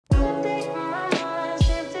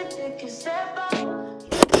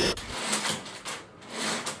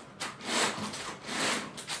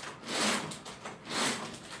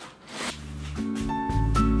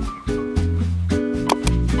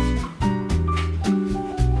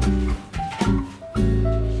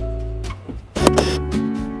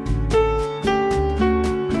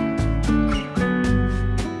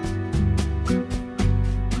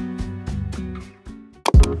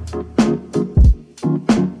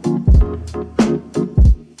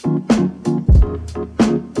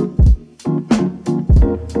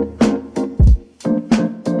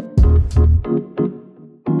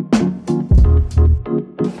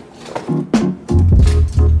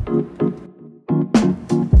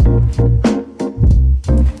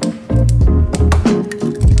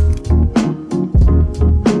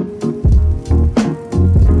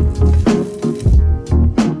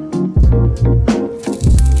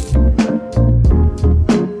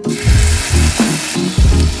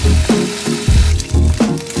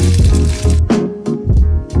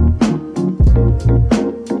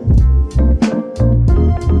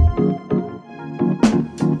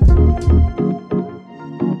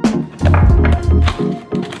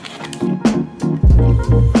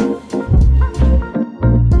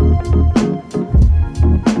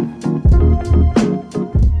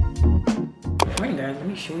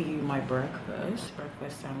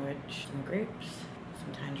breakfast sandwich, some grapes,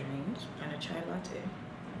 some tangerines, and a chai latte.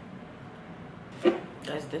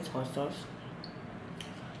 Guys, this hot sauce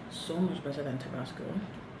so much better than Tabasco.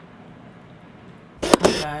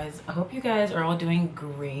 Guys, I hope you guys are all doing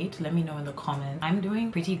great. Let me know in the comments. I'm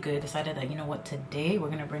doing pretty good. Decided that, you know what, today we're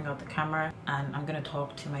gonna bring out the camera and I'm gonna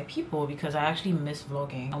talk to my people because I actually miss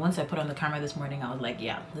vlogging. And once I put on the camera this morning, I was like,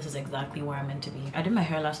 yeah, this is exactly where I'm meant to be. I did my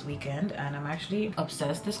hair last weekend and I'm actually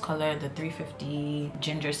obsessed. This color, the 350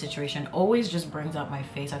 ginger situation, always just brings out my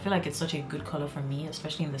face. I feel like it's such a good color for me,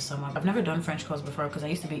 especially in the summer. I've never done French curls before because I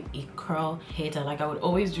used to be a curl hater. Like I would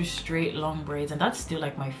always do straight long braids and that's still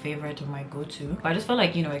like my favorite or my go-to. But I just felt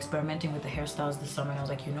like, you know, experimenting with the hairstyles this summer and I was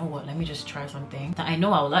like, you know what, let me just try something that I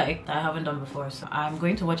know I'll like that I haven't done before. So I'm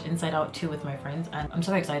going to watch Inside Out 2 with my friends and I'm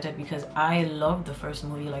so excited because I loved the first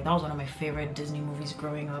movie. Like that was one of my favorite Disney movies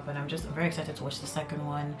growing up and I'm very excited to watch the second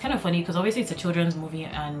one. Kind of funny because obviously it's a children's movie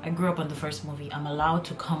and I grew up on the first movie. I'm allowed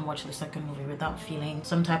to come watch the second movie without feeling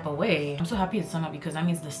some type of way. I'm so happy it's summer because that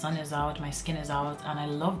means the sun is out, my skin is out, and I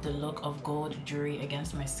love the look of gold jewelry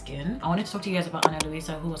against my skin. I wanted to talk to you guys about Ana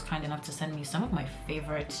Luisa, who was kind enough to send me some of my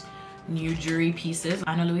favorite new jewelry pieces.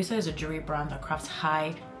 Ana Luisa is a jewelry brand that crafts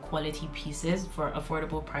high quality pieces for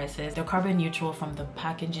affordable prices. They're carbon neutral from the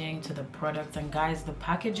packaging to the products, and guys, the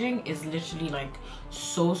packaging is literally like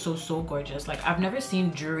so gorgeous. Like I've never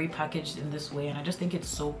seen jewelry packaged in this way and I just think it's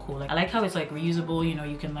so cool. Like I like how it's like reusable, you know,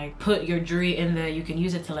 you can like put your jewelry in there, you can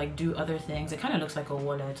use it to like do other things. It kind of looks like a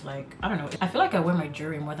wallet. Like I don't know, I feel like I wear my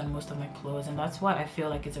jewelry more than most of my clothes and that's why I feel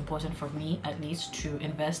like it's important for me at least to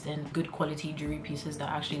invest in good quality jewelry pieces that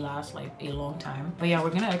actually last like a long time. But yeah, we're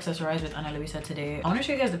gonna accessorize with Ana Luisa today. I want to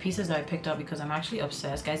show you guys the pieces that I picked up because I'm actually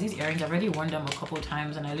obsessed. Guys, these earrings, I've already worn them a couple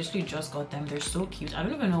times and I literally just got them. They're so cute. I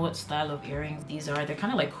don't even know what style of earrings these are. They're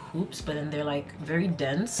kind of like hoops, but then they're like very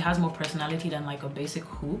dense. It has more personality than like a basic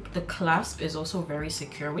hoop. The clasp is also very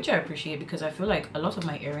secure, which I appreciate because I feel like a lot of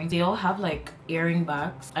my earrings, they all have like earring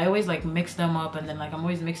backs. I always like mix them up and then like I'm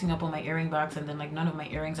always mixing up all my earring backs and then like none of my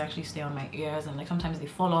earrings actually stay on my ears and like sometimes they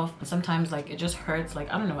fall off and sometimes like it just hurts.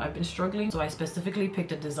 Like I don't know, I've been struggling, so I specifically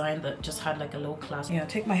picked a design that just had like a low clasp. Yeah,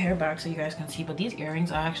 take my hair back so you guys can see, but these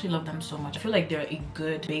earrings, I actually love them so much. I feel like they're a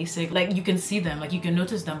good basic, like you can see them, like you can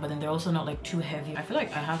notice them, but then they're also not like too heavy. I feel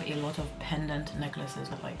like I have a lot of pendant necklaces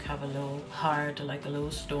that like have a little heart or like a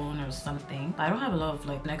little stone or something. I don't have a lot of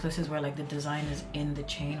like necklaces where like the design is in the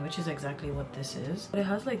chain, which is exactly what this is. But it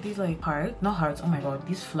has like these like not hearts, oh my god,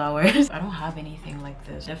 these flowers. I don't have anything like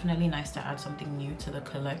this. Definitely nice to add something new to the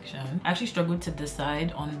collection. I actually struggled to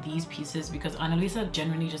decide on these pieces because Ana Luisa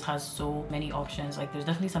genuinely just has so many options. Like there's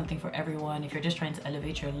definitely something for everyone. If you're just trying to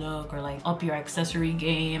elevate your look or like up your accessory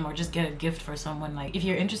game or just get a gift for someone, like if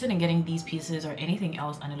you're interested in getting these pieces or anything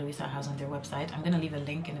else Ana Luisa has on their website, I'm gonna leave a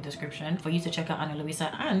link in the description for you to check out Ana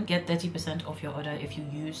Luisa and get 30% off your order if you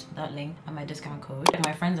use that link and my discount code.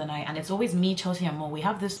 My friends and I, and it's always me, Chelsea and Mo, we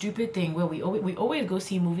have this stupid thing where we always go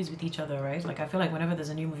see movies with each other, right? Like I feel like whenever there's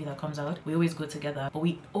a new movie that comes out, we always go together, but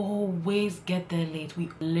we always get there late. We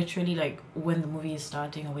literally like when the movie is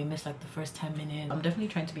starting or we miss like the first 10 minutes. I'm definitely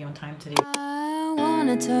trying to be on time today. I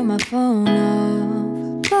wanna turn my phone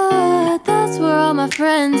off, but that's where all my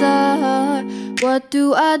friends are. What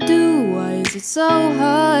do I do? Why is it so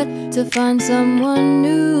hard to find someone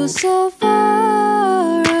new so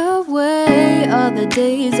far away? All the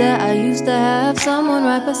days that I used to have someone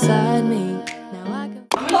right beside me. Now I can.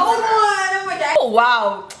 Hold on, oh my god. Oh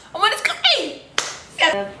wow. I'm on this hey.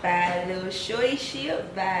 A bad little shorty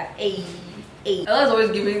shit vibe. Hey. Ella's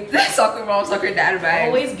always giving soccer mom, soccer dad vibe.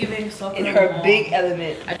 Always giving soccer in her mom. Big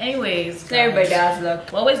element. Anyways, everybody does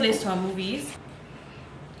look. We're always late to our movies.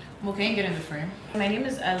 Okay, get in the frame. My name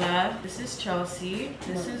is Ella. This is Chelsea.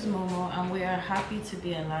 This is Momo, and we are happy to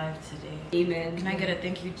be alive today. Amen. Can I get a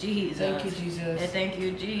thank you, Jesus? Thank you, Jesus. Thank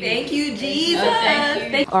you, Jesus. Thank you, Jesus.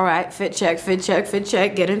 Thank you. All right, fit check, fit check, fit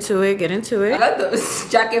check. Get into it, get into it. I like the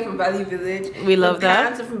jacket from Valley Village. We love that. The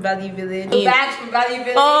pants are from Valley Village. The bags from Valley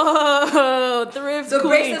Village. Oh, thrift The queen.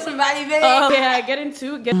 bracelets from Valley Village. Oh yeah, get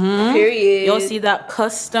into it. Period. You'll see that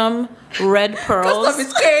custom red pearls. Custom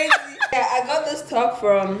is crazy. Yeah, I got this top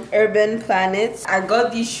from Urban Planet. I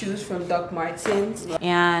got these shoes from Doc Martens.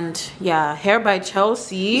 And yeah, hair by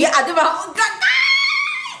Chelsea. Yeah, I did my own.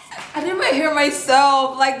 I did my hair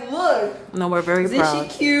myself. Like, look. No, we're very proud.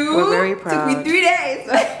 Isn't she cute? We're very proud. Took me 3 days.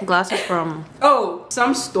 Glasses from. Oh,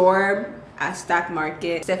 some store at Stack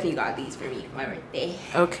Market. Stephanie got these for me for my birthday.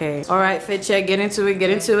 Okay. All right, fit check. Get into it. Get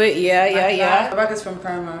into it. Yeah. My back is from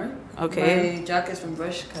Paramount. Okay. My jacket is from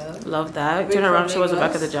Bershka. Love that. Wig Turn around. from Show us the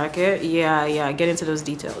back of the Lagos. jacket. Yeah. Get into those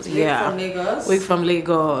details. Wig Yeah. from Lagos. Wig from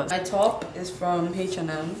Lagos. My top is from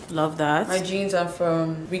H&M. Love that. My jeans are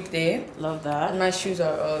from Weekday. Love that. And my shoes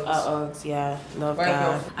are Uggs. Uggs, yeah, love White that.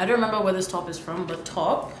 girl. I don't remember where this top is from, but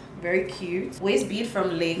top, very cute. Waist bead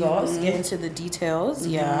from Lagos. Get into the details.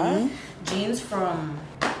 Yeah. Jeans from.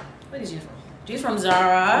 What is jeans from? Jeans from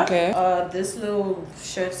Zara. Okay. This little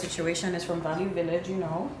shirt situation is from Value Village. You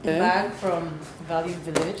know. Okay. Bag from Value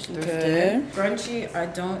Village. Okay. Scrunchie, I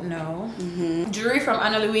don't know. Jewelry from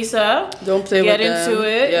Ana Luisa. Don't play Get with into them.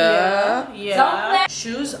 it. Yeah. Yeah.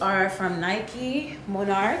 Shoes are from Nike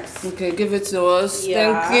Monarchs. Okay, give it to us.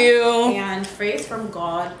 Yeah. Thank you. And phrase from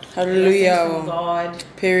God. Hallelujah. Blessings from God.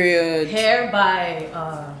 Period. Hair by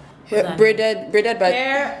Braided by.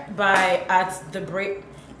 hair by at the braided.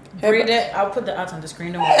 I'll put the at on the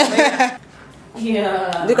screen. Don't worry.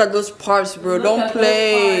 Yeah. Look at those parts, bro. Look Don't at those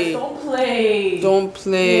play. parts. Don't play. Don't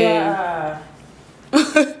play. Yeah.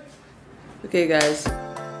 Okay, guys.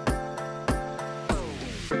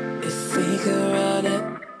 If we could run it,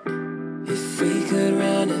 if we could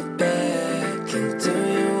run it back, and do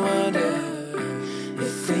you wonder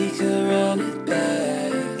if we could run it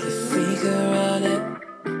back, if we could run it,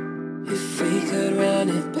 if we could run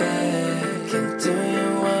it back, and do you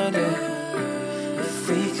wonder if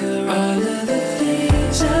we could run all of the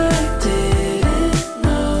things I didn't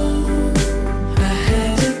know, I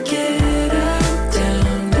had to get out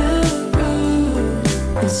down the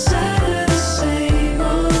road inside of the same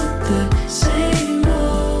old,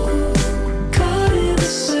 caught in the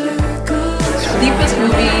circles. Deepest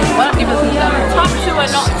movie. One of the deepest movies ever. Top 2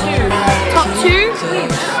 and not 2. Top 2?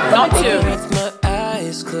 Not 2. With my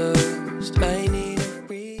eyes closed, I need to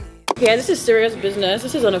breathe. Yeah, this is serious business.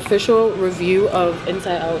 This is an official review of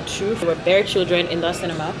Inside Out 2. There were bare children in that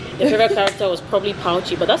cinema. Their favorite character was probably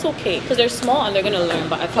Pouchy, but that's okay because they're small and they're gonna learn.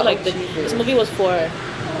 But I feel like this movie was for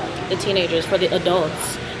the teenagers, for the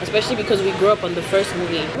adults, especially because we grew up on the first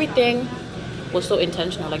movie. Everything was so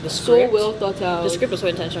intentional, like the script. So well thought out. The script was so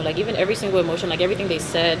intentional, like even every single emotion, like everything they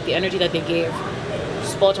said, the energy that they gave.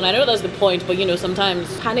 Spot on. I know that's the point, but you know,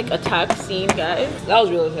 sometimes panic attack scene, guys. That was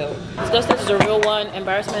real as hell. Disgusted is a real one.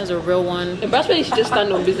 Embarrassment is a real one. Embarrassment, you should just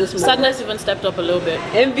stand on business more. Sadness even stepped up a little bit.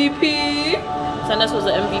 MVP. Sadness was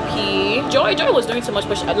the MVP. Joy was doing too much,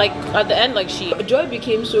 but she, like at the end, like she. Joy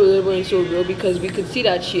became so real and so real because we could see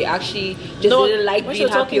that she actually just didn't like when being she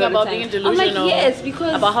was happy talking all the about time. being delusional. I'm like, yes,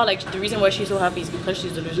 because about how like the reason why she's so happy is because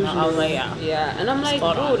she's delusional. I was like, yeah. Yeah, and I'm like,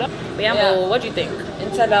 Spot bro, on. that, But yeah, Yeah. Mo, what do you think?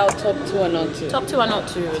 Inside Out top 2 or not 2? Top 2 or not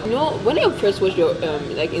 2? you know, when I first watched your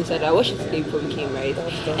like Inside Out, I watched it today before we came, right?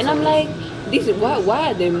 And I'm like, this is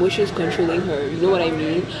why are the emotions controlling her? You know what I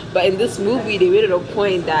mean? But in this movie, they made it a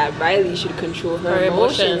point that Riley should control her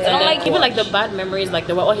emotions. And then like even like the bad memories, like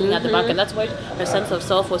they were all hidden at the back, and that's why her sense of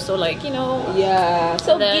self was so like, you know. yeah,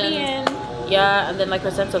 so then- Gideon. Yeah, and then like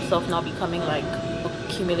her sense of self now becoming like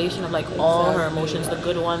accumulation of like all her emotions, the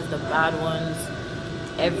good ones, the bad ones,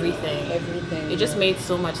 everything. It just made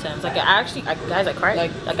so much sense. Like I cried.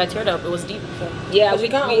 Like I teared up. It was deep. Yeah, Because you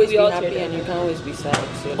can't always be all happy teared up. and you can't always be sad.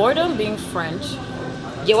 So. Boredom being French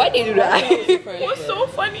Yeah, why they do that? was so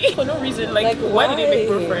funny for no reason. Like why did they make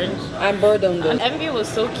her French? I'm boredom though. And Envy was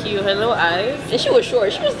so cute. Her little eyes. And she was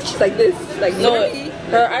short. She's like this. Like No, literally.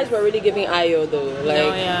 her eyes were really giving Ayo though. Like,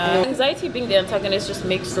 No, yeah. Anxiety being the antagonist just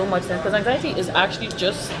makes so much sense because anxiety is actually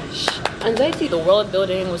just Anxiety. The world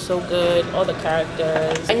building was so good, all the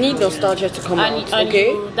characters. I need nostalgia to come out,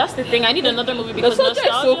 okay? That's the thing. I need another movie because Nostalgia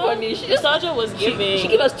is so funny. Nostalgia was giving. She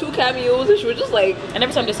gave us 2 cameos and she was just like... And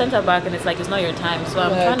every time they sent her back and it's like, it's not your time. So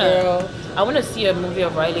I'm kind of... I want to see a movie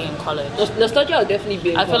of Riley in college. Nostalgia will definitely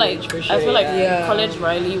be in college, for sure. I feel like college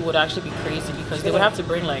Riley would actually be crazy because they would have to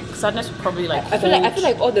bring like... Sadness would probably like... I feel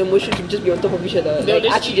like all the emotions would just be on top of each other. Like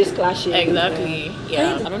actually just clashing. Exactly.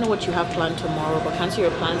 Yeah. I don't know what you have planned tomorrow, but cancel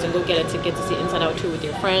your plans and go get a ticket to see Inside Out 2 with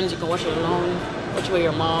your friends. You can watch it alone. Watch it with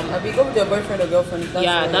your mom. Have you go with your boyfriend or girlfriend?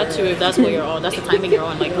 That too. If that's what you're on, that's the timing you're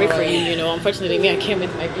on. Like great for you, you know. Unfortunately, me, I came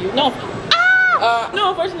with my view. No,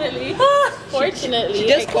 unfortunately. Fortunately, she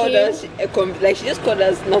just called us. She just called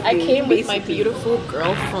us nothing. I came with my beautiful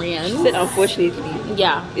girlfriend. She said, unfortunately.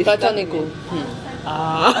 Yeah, it's platonical.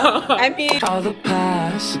 I mean, all the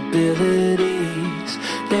possibilities.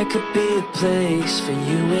 There could be a place for you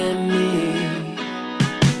and me.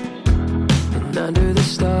 And under the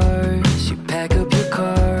stars, you pack up your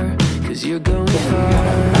car, 'cause you're going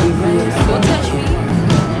far. don't touch me.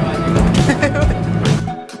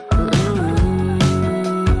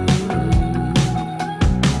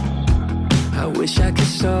 I wish I could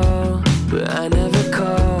stall, but I never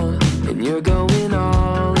call. And you're going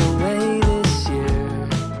all the way this year.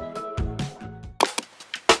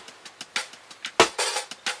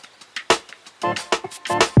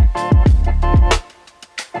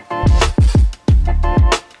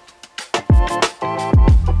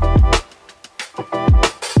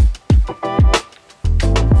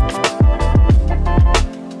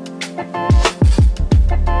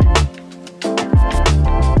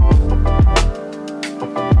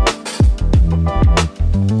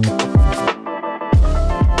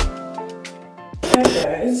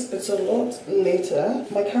 It's a lot later.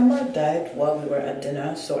 My camera died while we were at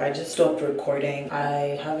dinner, so I just stopped recording.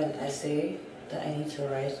 I have an essay that I need to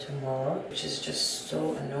write tomorrow, which is just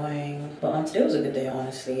so annoying. But today was a good day,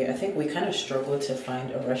 honestly. I think we kind of struggled to find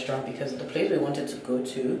a restaurant because the place we wanted to go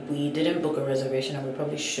to, we didn't book a reservation, and we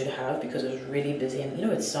probably should have because it was really busy. And you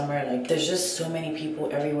know, it's summer, like there's just so many people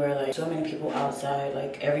everywhere, like so many people outside,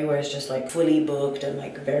 like everywhere is just like fully booked and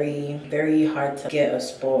like very, very hard to get a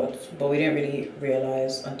spot. But we didn't really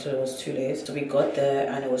realize until it was too late. So we got there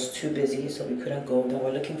and it was too busy, so we couldn't go. Then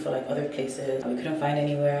we're looking for like other places. We couldn't find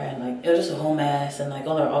anywhere, and like it was just a whole mess, and like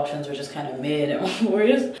all our options were just kind of mid, and we're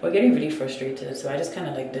getting really frustrated. So I just kind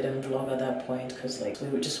of like didn't vlog at that point because like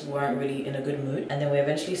we just weren't really in a good mood. And then we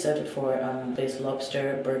eventually settled for place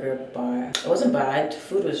Lobster Burger Bar. It wasn't bad.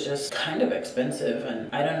 Food was just kind of expensive,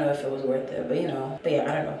 and I don't know if it was worth it, but you know. But yeah,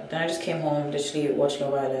 I don't know. Then I just came home, literally watched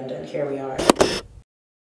Love Island, and here we are.